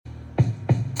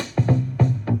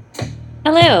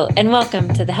Hello, and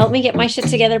welcome to the Help Me Get My Shit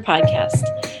Together podcast.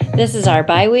 This is our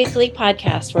bi-weekly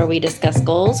podcast where we discuss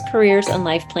goals, careers, and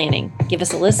life planning. Give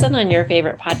us a listen on your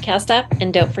favorite podcast app,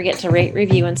 and don't forget to rate,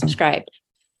 review, and subscribe.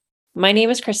 My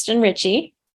name is Kristen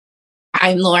Ritchie.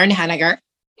 I'm Lauren Henniger.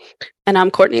 And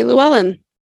I'm Courtney Llewellyn.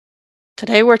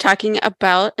 Today we're talking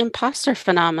about Imposter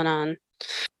Phenomenon.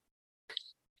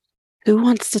 Who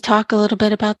wants to talk a little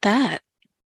bit about that?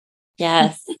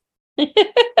 Yes.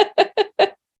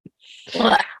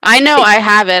 Well, I know I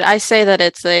have it. I say that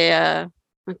it's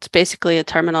basically a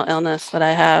terminal illness that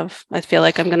I have. I feel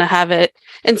like I'm going to have it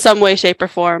in some way, shape, or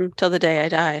form till the day I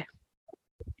die.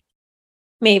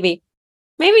 Maybe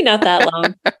not that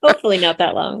long. Hopefully not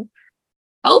that long.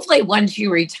 Hopefully once you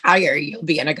retire, you'll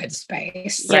be in a good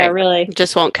space. Yeah, right? Really.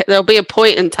 Just won't. There'll be a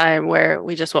point in time where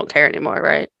we just won't care anymore,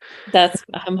 right?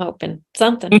 I'm hoping.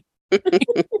 Something.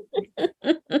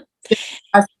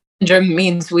 Syndrome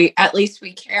means we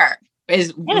care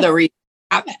is the reason we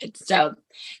have it. So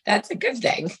that's a good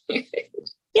thing.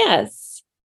 Yes.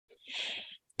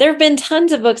 There have been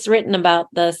tons of books written about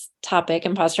this topic,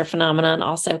 imposter phenomenon,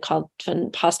 also called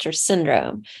imposter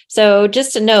syndrome. So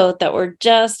just to note that we're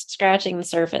just scratching the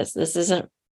surface. This isn't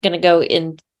going to go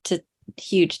into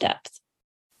huge depth.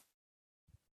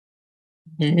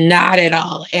 Not at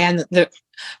all. And the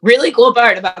really cool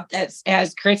part about this,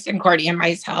 as Kristen, Courtney, and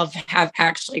myself have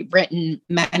actually written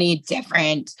many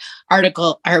different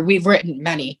articles, or we wrote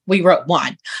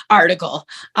one article,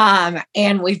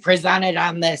 and we've presented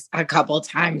on this a couple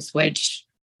times, which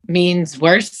means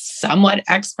we're somewhat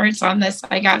experts on this,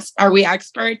 I guess. Are we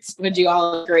experts? Would you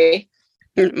all agree?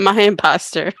 My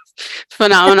imposter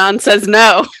phenomenon says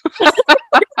no.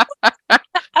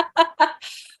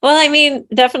 Well, I mean,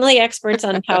 definitely experts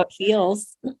on how it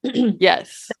feels.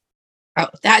 Yes. Oh,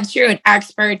 that's true. And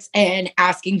experts in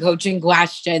asking coaching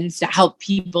questions to help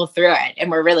people through it. And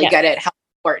we're really good at helping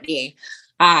Courtney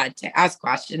to ask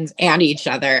questions and each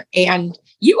other. And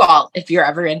you all, if you're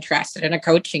ever interested in a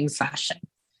coaching session.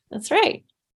 That's right.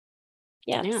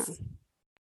 Yes. Yeah.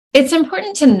 It's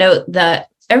important to note that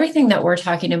everything that we're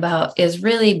talking about is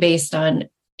really based on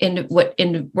what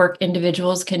work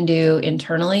individuals can do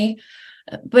internally.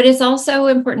 But it's also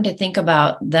important to think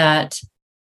about that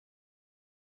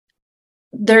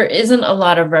there isn't a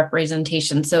lot of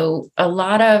representation. So a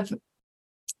lot of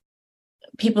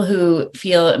people who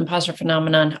feel imposter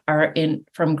phenomenon are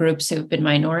from groups who've been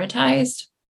minoritized.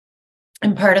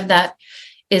 And part of that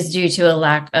is due to a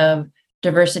lack of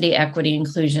diversity, equity,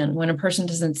 inclusion. When a person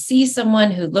doesn't see someone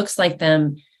who looks like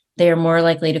them, they are more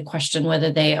likely to question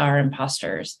whether they are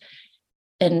imposters.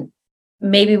 And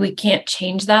maybe we can't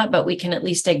change that, but we can at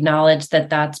least acknowledge that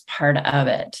that's part of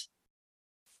it.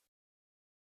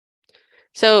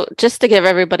 So just to give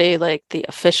everybody like the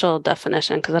official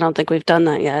definition, because I don't think we've done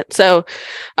that yet. So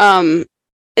in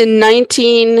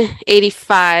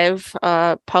 1985,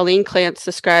 Pauline Clance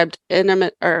described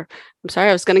intimate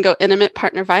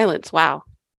partner violence. Wow.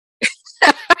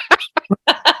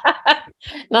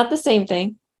 Not the same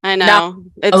thing. I know.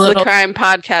 It's the crime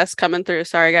podcast coming through.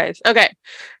 Sorry, guys. Okay.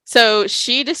 So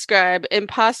she described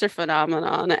imposter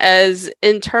phenomenon as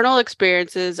internal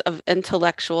experiences of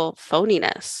intellectual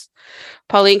phoniness.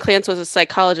 Pauline Clance was a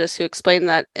psychologist who explained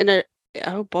that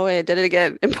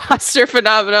imposter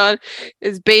phenomenon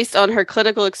is based on her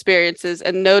clinical experiences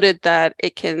and noted that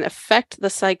it can affect the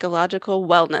psychological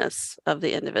wellness of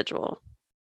the individual.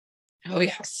 Oh,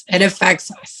 yes. It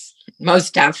affects us.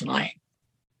 Most definitely.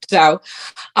 So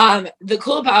the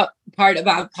cool part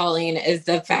about Pauline is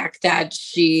the fact that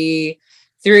she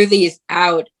threw these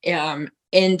out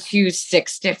into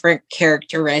 6 different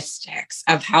characteristics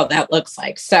of how that looks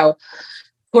like. So,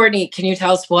 Courtney, can you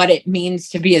tell us what it means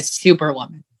to be a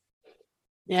superwoman?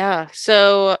 Yeah.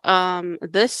 So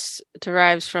this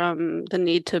derives from the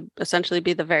need to essentially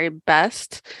be the very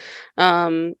best.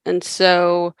 And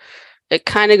so it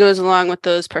kind of goes along with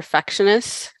those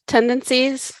perfectionist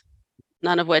tendencies,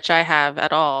 none of which I have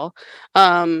at all.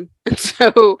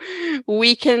 So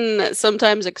we can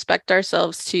sometimes expect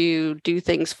ourselves to do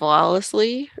things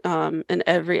flawlessly in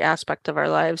every aspect of our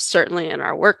lives, certainly in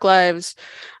our work lives.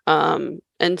 And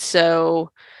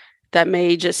so that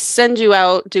may just send you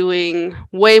out doing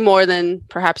way more than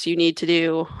perhaps you need to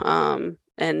do.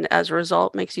 And as a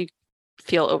result, makes you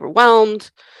feel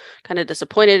overwhelmed, kind of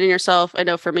disappointed in yourself. I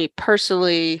know for me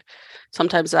personally,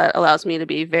 sometimes that allows me to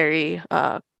be very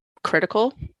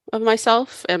critical of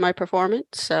myself and my performance.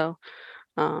 So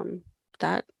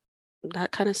that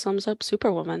kind of sums up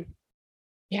Superwoman.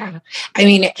 Yeah. I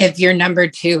mean, if your number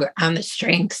 2 on the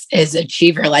strengths is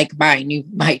achiever like mine, you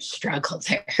might struggle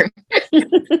there.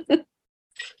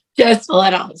 Just a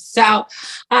little. So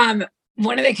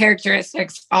One of the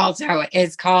characteristics also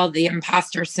is called the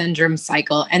imposter syndrome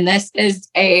cycle. And this is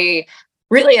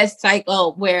really a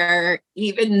cycle where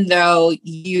even though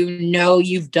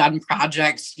you've done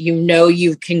projects,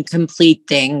 you can complete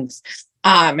things,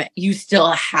 you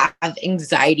still have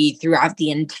anxiety throughout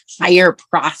the entire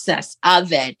process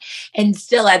of it. And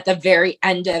still at the very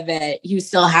end of it, you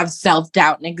still have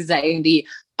self-doubt and anxiety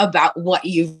about what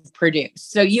you've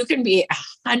produced. So you can be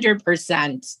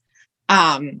 100%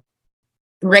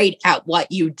 great at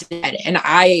what you did. And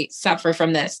I suffer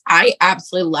from this. I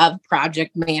absolutely love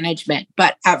project management,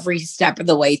 but every step of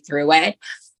the way through it,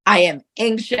 I am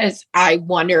anxious. I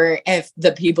wonder if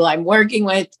the people I'm working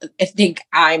with think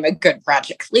I'm a good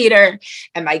project leader.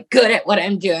 Am I good at what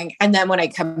I'm doing? And then when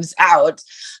it comes out,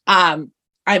 I'm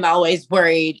always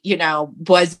worried,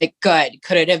 was it good?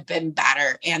 Could it have been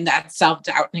better? And that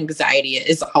self-doubt and anxiety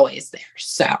is always there.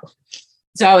 So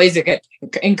it's always a good thing.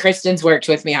 And Kristen's worked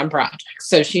with me on projects,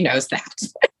 so she knows that.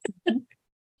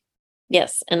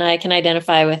 Yes. And I can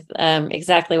identify with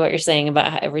exactly what you're saying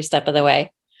about every step of the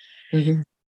way. Mm-hmm.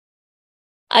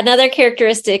 Another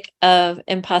characteristic of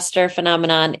imposter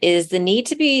phenomenon is the need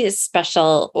to be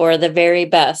special or the very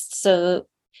best. So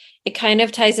it kind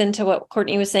of ties into what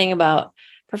Courtney was saying about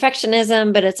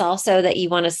perfectionism, but it's also that you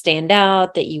want to stand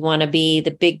out, that you want to be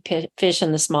the big fish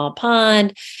in the small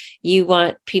pond. You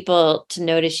want people to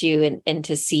notice you and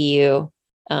to see you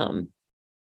and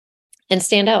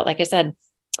stand out, like I said.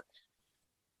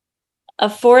 A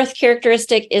fourth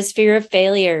characteristic is fear of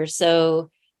failure. So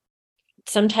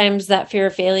sometimes that fear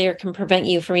of failure can prevent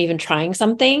you from even trying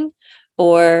something,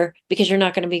 or because you're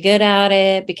not going to be good at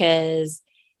it, because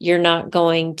you're not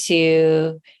going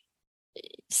to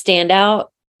stand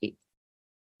out,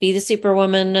 be the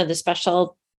superwoman or the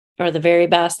special or the very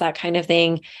best, that kind of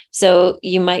thing. So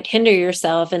you might hinder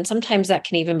yourself. And sometimes that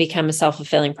can even become a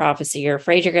self-fulfilling prophecy. You're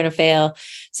afraid you're going to fail.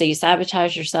 So you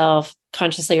sabotage yourself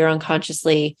consciously or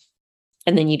unconsciously,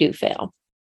 and then you do fail.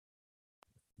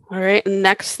 All right.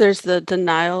 Next, there's the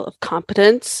denial of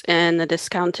competence and the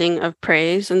discounting of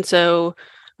praise. And so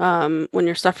when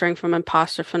you're suffering from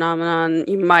imposter phenomenon,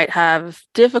 you might have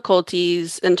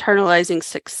difficulties internalizing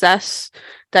success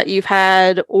that you've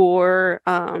had or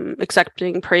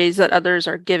accepting praise that others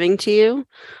are giving to you.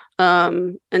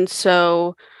 And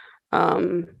so,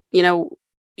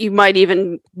 you might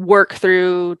even work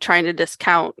through trying to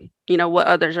discount, what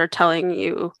others are telling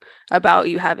you about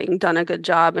you having done a good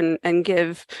job and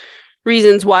give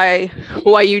reasons why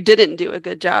you didn't do a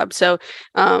good job. So,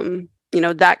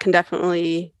 that can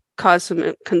definitely cause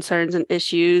some concerns and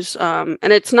issues. And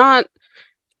it's not,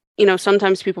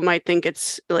 sometimes people might think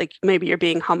it's like maybe you're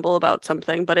being humble about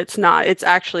something, but it's not. It's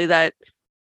actually that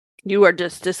you are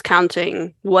just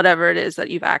discounting whatever it is that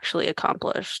you've actually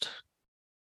accomplished.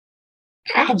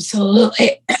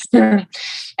 Absolutely. And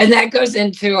that goes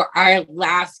into our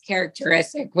last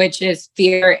characteristic, which is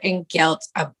fear and guilt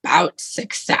about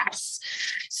success.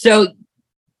 So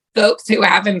folks who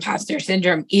have imposter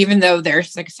syndrome, even though they're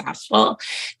successful,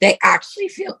 they actually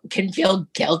can feel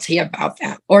guilty about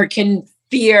that, or can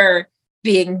fear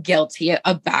being guilty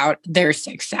about their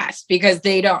success because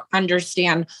they don't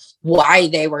understand why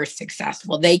they were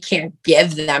successful. They can't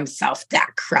give themselves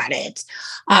that credit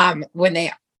when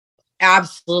they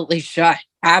absolutely should.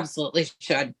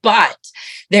 But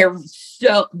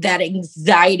that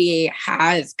anxiety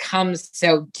has come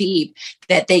so deep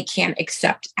that they can't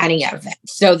accept any of it.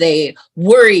 So they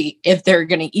worry if they're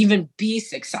going to even be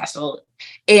successful,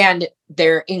 and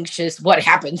they're anxious what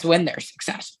happens when they're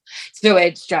successful. So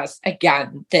it's just,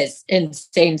 again, this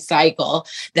insane cycle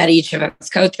that each of us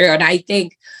go through. And I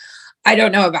think, I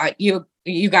don't know about you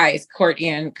guys, Courtney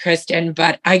and Kristen,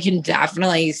 but I can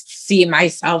definitely see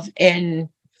myself in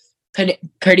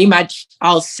pretty much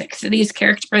all 6 of these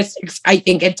characteristics. I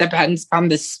think it depends on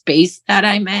the space that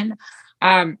I'm in.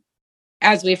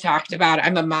 As we've talked about,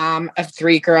 I'm a mom of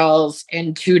 3 girls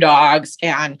and 2 dogs,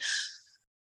 and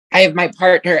I have my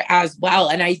partner as well.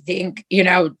 And I think,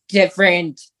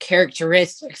 different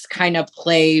characteristics kind of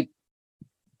play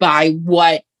by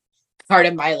what part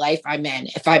of my life I'm in.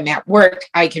 If I'm at work,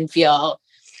 I can feel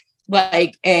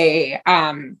like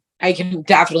I can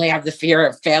definitely have the fear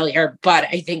of failure, but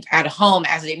I think at home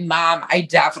as a mom, I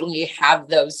definitely have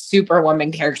those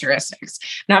superwoman characteristics.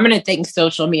 And I'm going to thank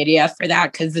social media for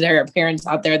that, because there are parents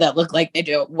out there that look like they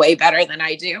do it way better than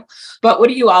I do. But what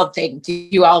do you all think? Do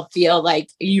you all feel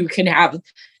like you can have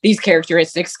these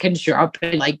characteristics can show up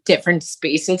in like different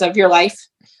spaces of your life?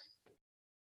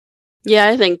 Yeah,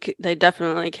 I think they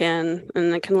definitely can,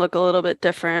 and it can look a little bit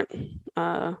different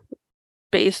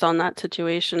based on that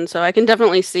situation. So I can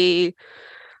definitely see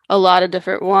a lot of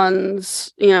different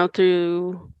ones,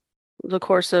 through the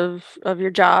course of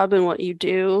your job and what you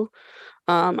do.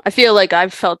 I feel like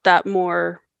I've felt that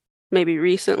more maybe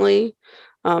recently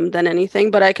than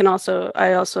anything, but I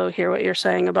also hear what you're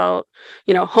saying about,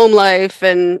 home life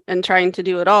and trying to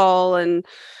do it all. And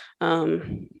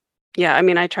yeah, I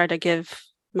mean, I try to give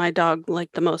my dog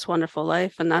like the most wonderful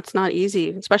life, and that's not easy,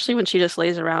 especially when she just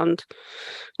lays around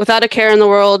without a care in the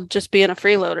world, just being a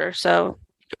freeloader. So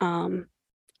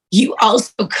You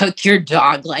also cook your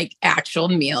dog like actual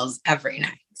meals every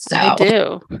night. So I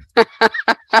do.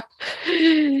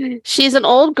 She's an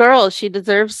old girl. She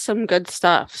deserves some good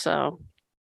stuff. So,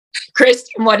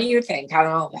 Kristen, what do you think on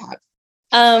all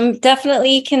that?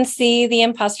 Definitely can see the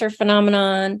imposter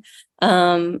phenomenon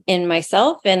in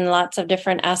myself in lots of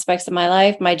different aspects of my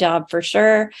life, my job for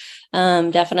sure.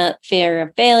 Definite fear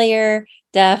of failure,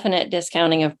 definite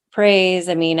discounting of praise.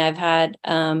 I mean, I've had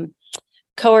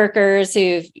coworkers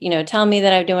who, tell me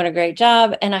that I'm doing a great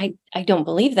job, and I don't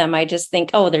believe them. I just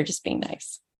think, oh, they're just being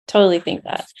nice. Totally think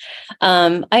that.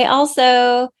 I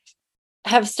also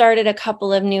have started a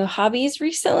couple of new hobbies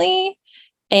recently,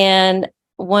 and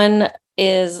one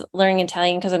is learning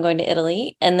Italian because I'm going to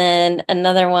Italy, and then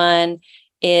another one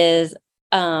is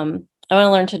I want to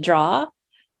learn to draw.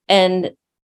 And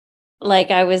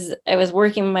like I was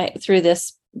working through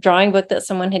this drawing book that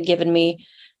someone had given me,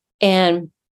 and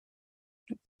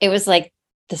it was like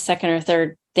the second or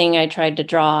third thing I tried to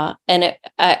draw, and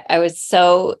I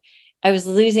was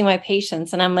losing my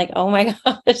patience, and I'm like, oh my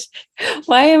gosh,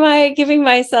 why am I giving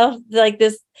myself like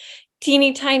this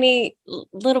teeny tiny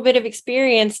little bit of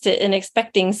experience and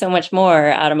expecting so much more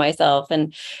out of myself?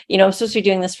 And I'm supposed to be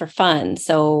doing this for fun,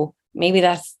 so maybe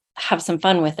have some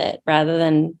fun with it rather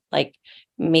than like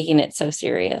making it so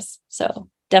serious. So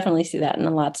definitely see that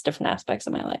in lots of different aspects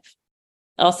of my life.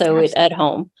 Also at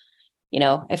home,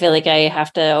 I feel like I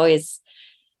have to always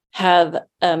have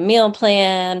a meal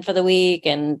plan for the week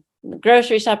and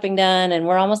grocery shopping done, and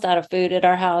we're almost out of food at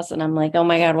our house, and I'm like, oh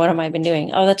my God, what have I been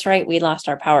doing? Oh, that's right, we lost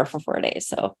our power for 4 days,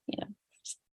 so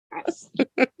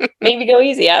maybe go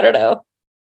easy. I don't know.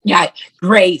 Yeah,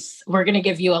 grace. We're going to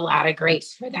give you a lot of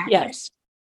grace for that. Yes.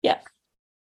 Yeah.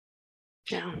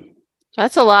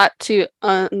 That's a lot to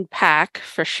unpack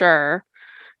for sure.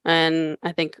 And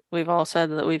I think we've all said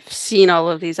that we've seen all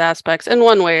of these aspects in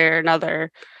one way or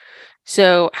another.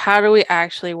 So how do we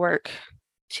actually work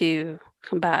to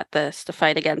combat this, to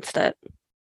fight against it?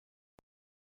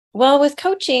 Well, with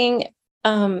coaching,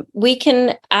 we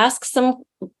can ask some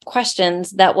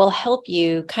questions that will help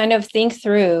you kind of think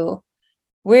through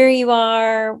where you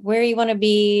are, where you want to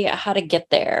be, how to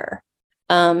get there.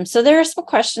 So there are some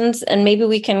questions, and maybe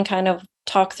we can kind of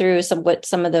talk through what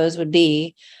some of those would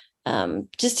be,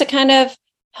 just to kind of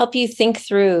help you think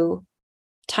through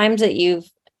times that you've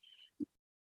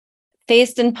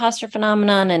faced imposter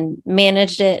phenomenon and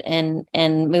managed it and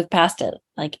moved past it,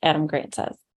 like Adam Grant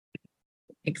says.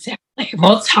 Exactly.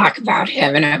 We'll talk about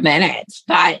him in a minute.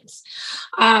 But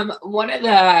one of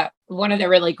the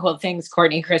really cool things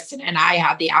Courtney, Kristen, and I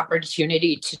had the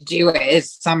opportunity to do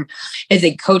is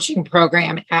a coaching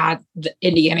program at the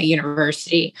Indiana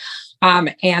University.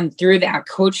 And through that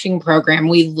coaching program,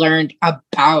 we learned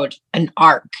about an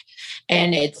arc,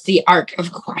 and it's the arc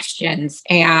of questions.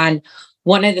 And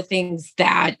one of the things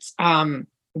that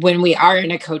when we are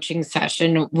in a coaching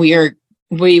session,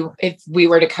 if we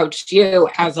were to coach you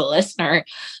as a listener,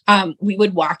 we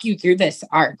would walk you through this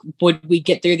arc. Would we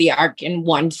get through the arc in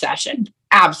one session?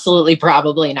 Absolutely,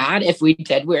 probably not. If we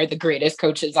did, we're the greatest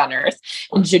coaches on earth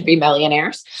and should be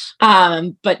millionaires.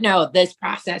 But no, this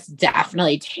process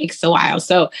definitely takes a while.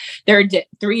 So there are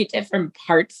 3 different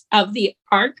parts of the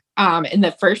arc. In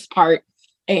the first part,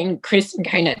 and Kristen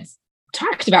kind of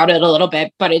talked about it a little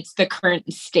bit, but it's the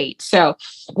current state. So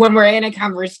when we're in a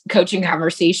coaching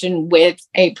conversation with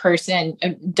a person,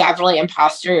 definitely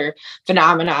imposter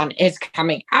phenomenon is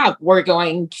coming up. We're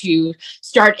going to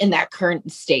start in that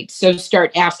current state. So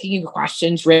start asking you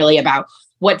questions really about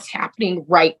what's happening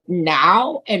right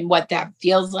now and what that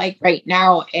feels like right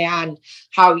now, and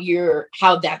how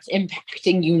that's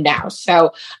impacting you now.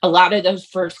 So a lot of those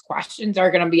first questions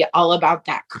are going to be all about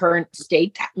that current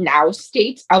state, that now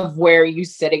state of where you're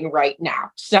sitting right now.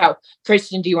 So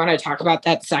Kristen, do you want to talk about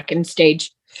that second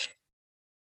stage?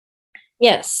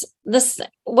 Yes.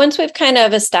 Once we've kind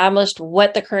of established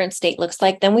what the current state looks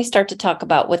like, then we start to talk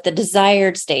about what the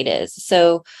desired state is.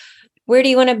 So where do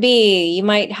you want to be? You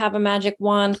might have a magic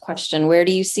wand question. Where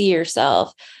do you see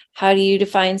yourself? How do you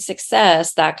define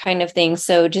success? That kind of thing.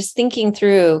 So just thinking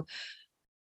through,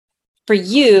 for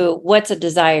you, what's a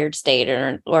desired state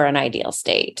or an ideal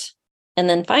state? And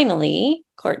then finally,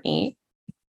 Courtney,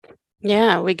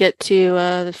 Yeah, we get to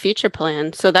the future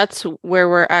plan. So that's where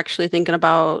we're actually thinking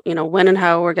about, when and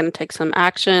how we're going to take some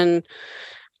action,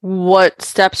 what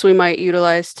steps we might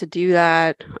utilize to do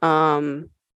that.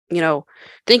 You know,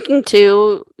 Thinking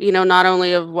too, not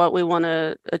only of what we want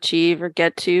to achieve or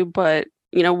get to, but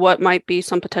what might be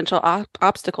some potential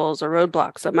obstacles or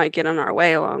roadblocks that might get in our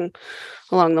way along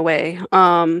the way.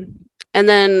 And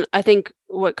then I think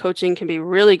what coaching can be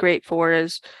really great for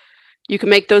is you can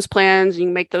make those plans, you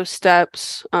can make those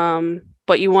steps,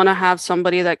 but you want to have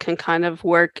somebody that can kind of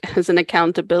work as an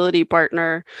accountability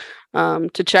partner,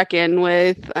 to check in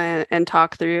with and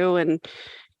talk through and,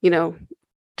 you know,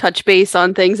 touch base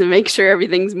on things and make sure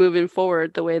everything's moving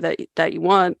forward the way that you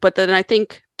want. But then I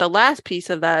think the last piece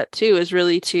of that too is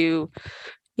really to,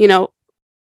 you know,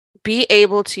 be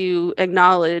able to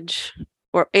acknowledge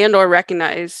or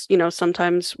recognize,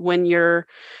 sometimes when you're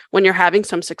having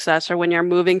some success or when you're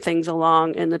moving things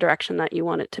along in the direction that you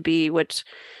want it to be, which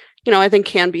I think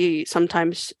can be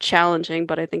sometimes challenging,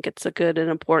 but I think it's a good and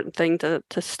important thing to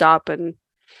stop and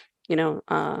you know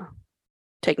uh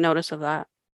take notice of that.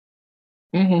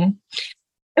 Mm-hmm.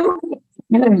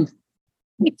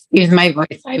 Excuse my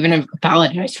voice. I haven't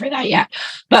apologized for that yet.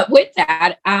 But with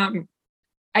that,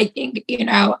 I think,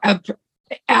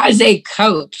 as a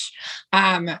coach,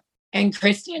 and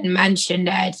Kristen mentioned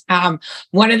it,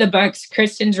 one of the books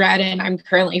Kristen's read and I'm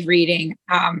currently reading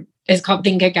is called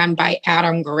Think Again by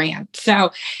Adam Grant.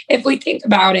 So if we think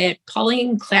about it,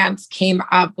 Pauline Clance came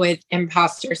up with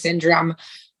imposter syndrome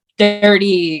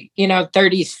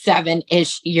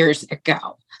 37-ish years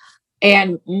ago.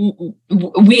 And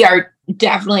we are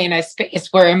definitely in a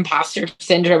space where imposter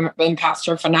syndrome,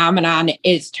 imposter phenomenon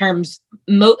is terms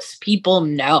most people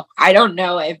know. I don't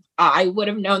know if I would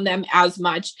have known them as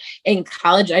much in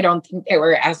college. I don't think they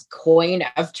were as coined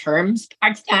of terms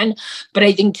back then, but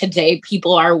I think today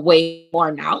people are way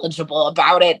more knowledgeable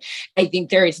about it. I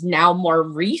think there is now more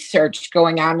research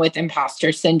going on with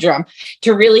imposter syndrome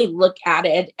to really look at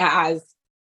it as,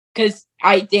 because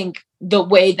I think the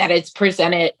way that it's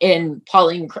presented in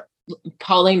Pauline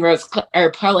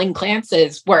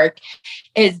Clance's work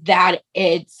is that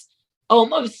it's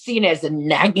almost seen as a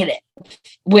negative,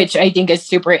 which I think is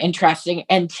super interesting.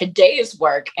 And today's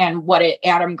work and what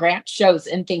Adam Grant shows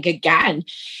and Think Again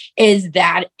is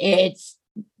that it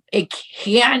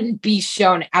can be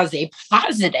shown as a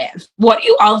positive. What do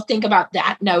you all think about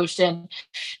that notion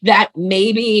that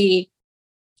maybe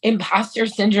imposter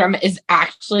syndrome is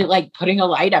actually like putting a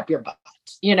light up your butt,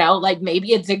 like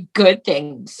maybe it's a good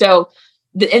thing. So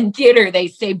in theater, they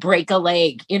say break a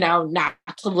leg, not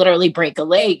to literally break a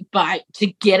leg, but to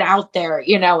get out there,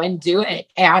 and do it.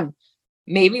 And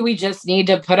maybe we just need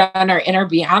to put on our inner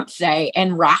Beyonce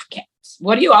and rock it.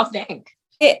 What do you all think?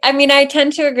 I mean, I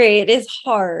tend to agree. It is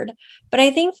hard, but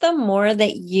I think the more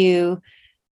that you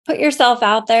put yourself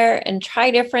out there and try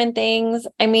different things.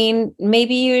 I mean,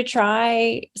 maybe you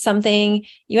try something,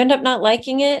 you end up not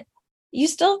liking it. You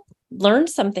still learn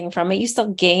something from it. You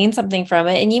still gain something from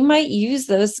it, and you might use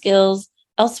those skills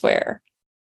elsewhere.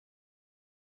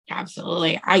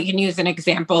 Absolutely. I can use an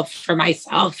example for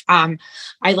myself. I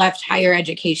left higher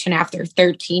education after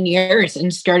 13 years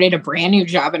and started a brand new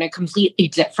job in a completely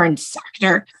different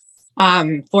sector,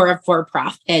 for a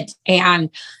for-profit. And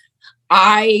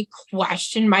I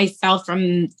questioned myself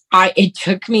I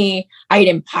had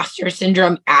imposter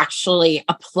syndrome actually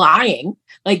applying,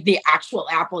 like the actual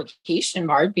application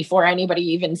part before anybody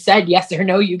even said yes or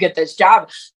no, you get this job.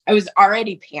 I was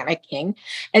already panicking.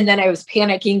 And then I was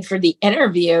panicking for the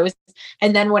interviews.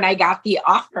 And then when I got the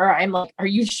offer, I'm like, are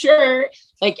you sure?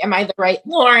 Like, am I the right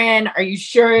Lauren? Are you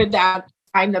sure that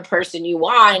I'm the person you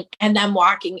want? And then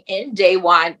walking in day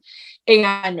one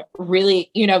and really,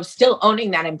 still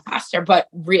owning that imposter, but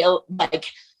real, like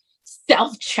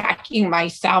self-checking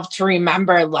myself to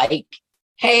remember, like,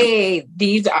 hey,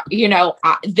 these are,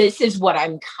 this is what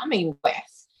I'm coming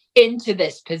with into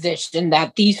this position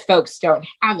that these folks don't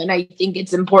have. And I think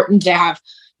it's important to have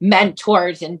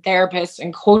mentors and therapists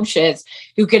and coaches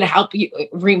who can help you,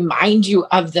 remind you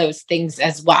of those things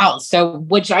as well. So,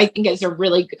 which I think is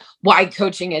why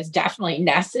coaching is definitely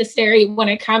necessary when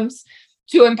it comes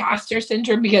to imposter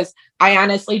syndrome, because I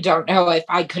honestly don't know if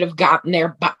I could have gotten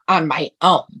there on my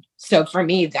own. So for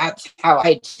me, that's how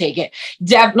I take it.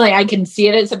 Definitely, I can see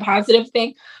it as a positive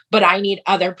thing, but I need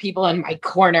other people in my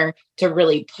corner to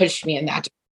really push me in that.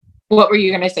 What were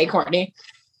you going to say, Courtney?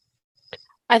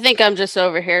 I think I'm just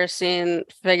over here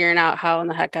figuring out how in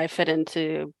the heck I fit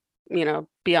into,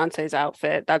 Beyonce's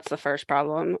outfit. That's the first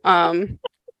problem.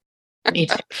 Me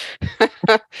too.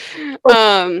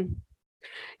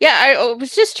 Yeah, I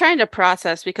was just trying to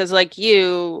process because like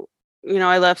you,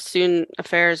 I left student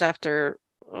affairs after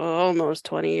almost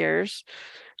 20 years,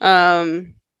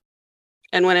 and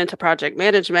went into project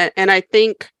management. And I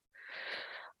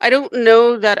don't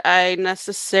know that I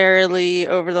necessarily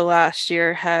over the last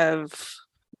year have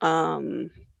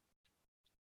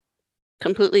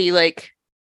completely, like,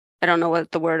 I don't know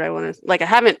what the word I want to, like, I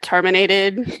haven't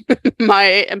terminated my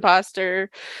imposter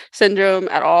syndrome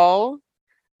at all,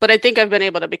 but I think I've been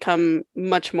able to become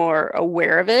much more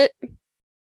aware of it.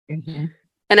 Mm-hmm.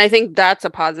 And I think that's a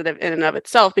positive in and of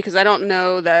itself, because I don't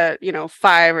know that,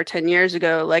 5 or 10 years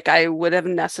ago, like, I would have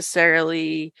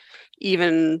necessarily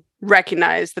even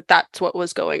recognized that that's what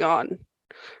was going on.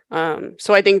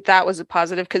 So I think that was a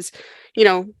positive, because,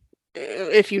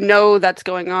 if you know that's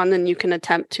going on, then you can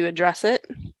attempt to address it.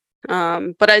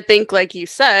 But I think, like you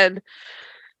said,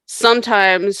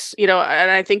 sometimes, and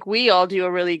I think we all do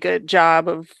a really good job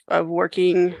of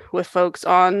working with folks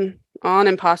on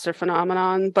imposter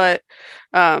phenomenon, but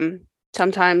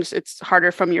sometimes it's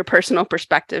harder from your personal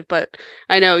perspective. But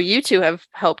I know you two have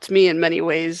helped me in many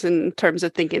ways in terms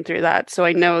of thinking through that. So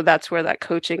I know that's where that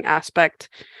coaching aspect,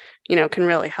 can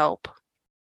really help.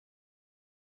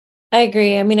 I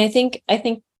agree. I mean, I think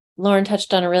Lauren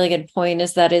touched on a really good point,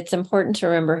 is that it's important to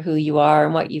remember who you are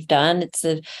and what you've done.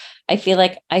 I feel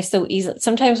like I so easily,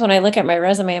 sometimes when I look at my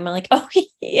resume, I'm like, oh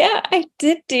yeah, I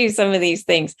did do some of these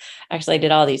things. Actually, I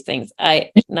did all these things.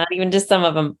 Not even just some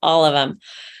of them, all of them.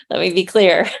 Let me be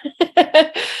clear.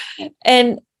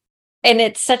 And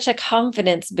it's such a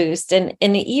confidence boost. And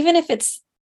even if it's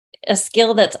a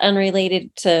skill that's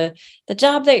unrelated to the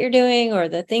job that you're doing or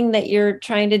the thing that you're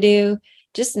trying to do,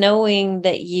 just knowing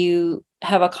that you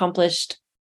have accomplished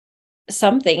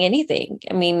something, anything.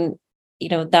 I mean,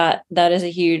 that is a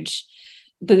huge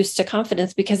boost to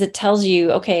confidence, because it tells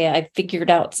you, okay, I figured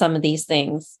out some of these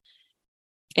things.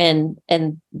 And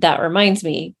that reminds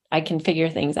me, I can figure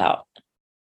things out.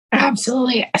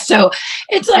 Absolutely. So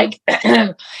it's like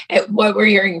what we're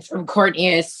hearing from Courtney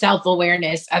is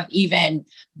self-awareness of even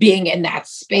being in that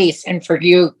space. And for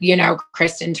you,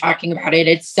 Kristen, talking about it,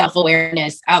 it's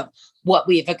self-awareness of what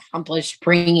we've accomplished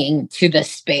bringing to the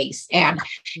space. And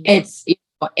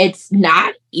it's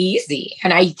not easy.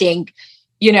 And I think,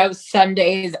 some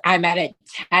days I'm at a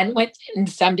 10 with it, and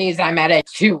some days I'm at a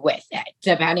 2 with it,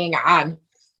 depending on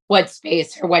what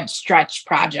space or what stretch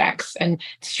projects. And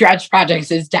stretch projects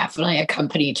is definitely a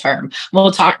company term.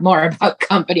 We'll talk more about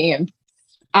company and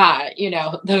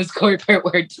those corporate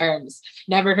word terms.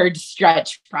 Never heard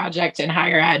stretch project in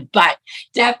higher ed, but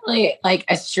definitely like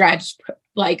a stretch,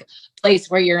 like place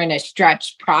where you're in a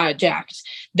stretch project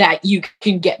that you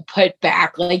can get put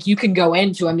back. Like you can go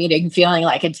into a meeting feeling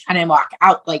like a 10 and walk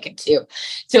out like a 2.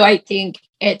 So I think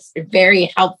it's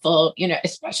very helpful,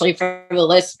 especially for the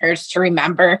listeners, to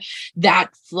remember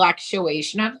that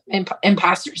fluctuation of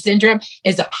imposter syndrome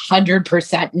is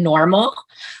 100% normal.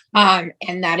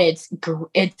 And that it's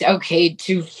okay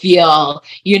to feel,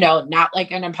 not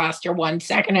like an imposter 1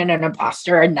 second and an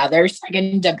imposter another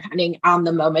second, depending on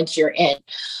the moment you're in.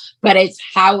 But it's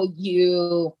how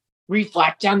you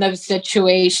reflect on those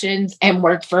situations and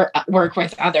work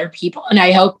with other people. And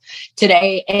I hope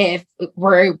today, if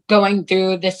we're going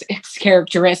through this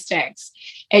characteristics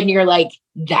and you're like,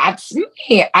 that's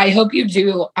me, I hope you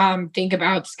do think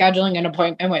about scheduling an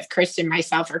appointment with Kristen,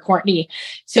 myself, or Courtney,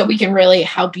 so we can really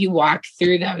help you walk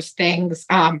through those things.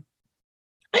 And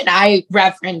I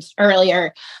referenced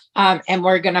earlier, and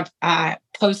we're going to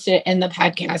post it in the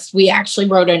podcast. We actually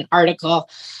wrote an article,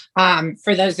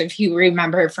 for those of you who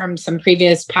remember from some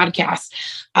previous podcasts.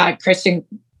 Kristen,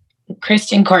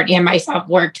 Courtney, and myself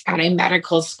worked at a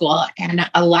medical school, and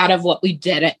a lot of what we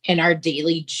did in our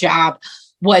daily job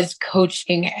was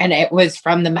coaching, and it was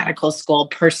from the medical school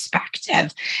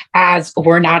perspective. As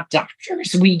we're not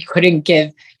doctors, we couldn't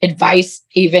give advice,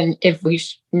 even if we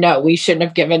shouldn't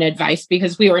have given advice,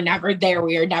 because we were never there.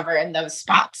 We were never in those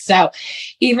spots. So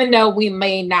even though we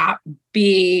may not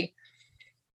be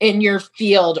in your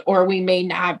field, or we may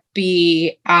not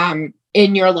be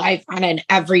in your life on an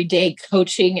everyday,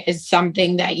 coaching is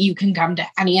something that you can come to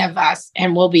any of us,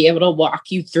 and we'll be able to walk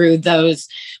you through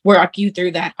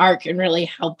that arc and really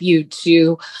help you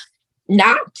to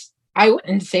I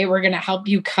wouldn't say we're going to help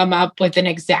you come up with an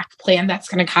exact plan that's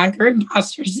going to conquer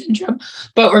imposter syndrome,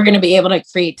 but we're going to be able to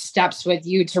create steps with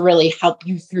you to really help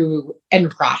you through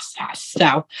and process.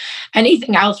 So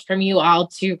anything else from you all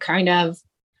to kind of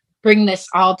bring this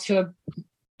all to a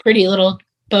pretty little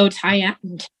bow tie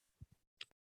end?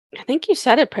 I think you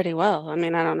said it pretty well. I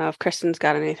mean, I don't know if Kristen's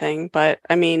got anything, but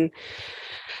I mean,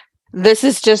 this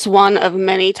is just one of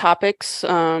many topics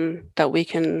that we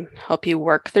can help you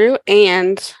work through.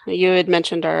 And you had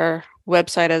mentioned our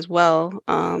website as well.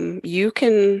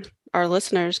 Our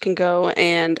listeners can go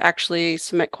and actually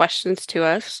submit questions to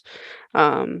us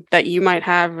that you might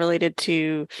have related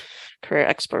to career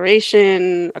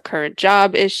exploration, a current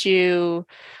job issue,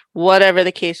 whatever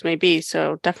the case may be.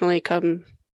 So definitely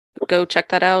go check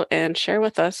that out and share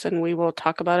with us, and we will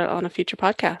talk about it on a future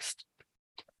podcast.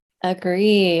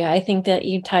 Agree. I think that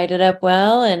you tied it up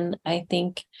well, and I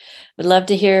think we'd love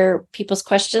to hear people's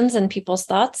questions and people's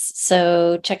thoughts.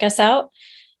 So check us out,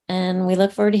 and we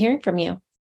look forward to hearing from you.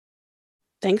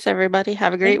 Thanks, everybody.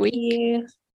 Have a great week. Thank you.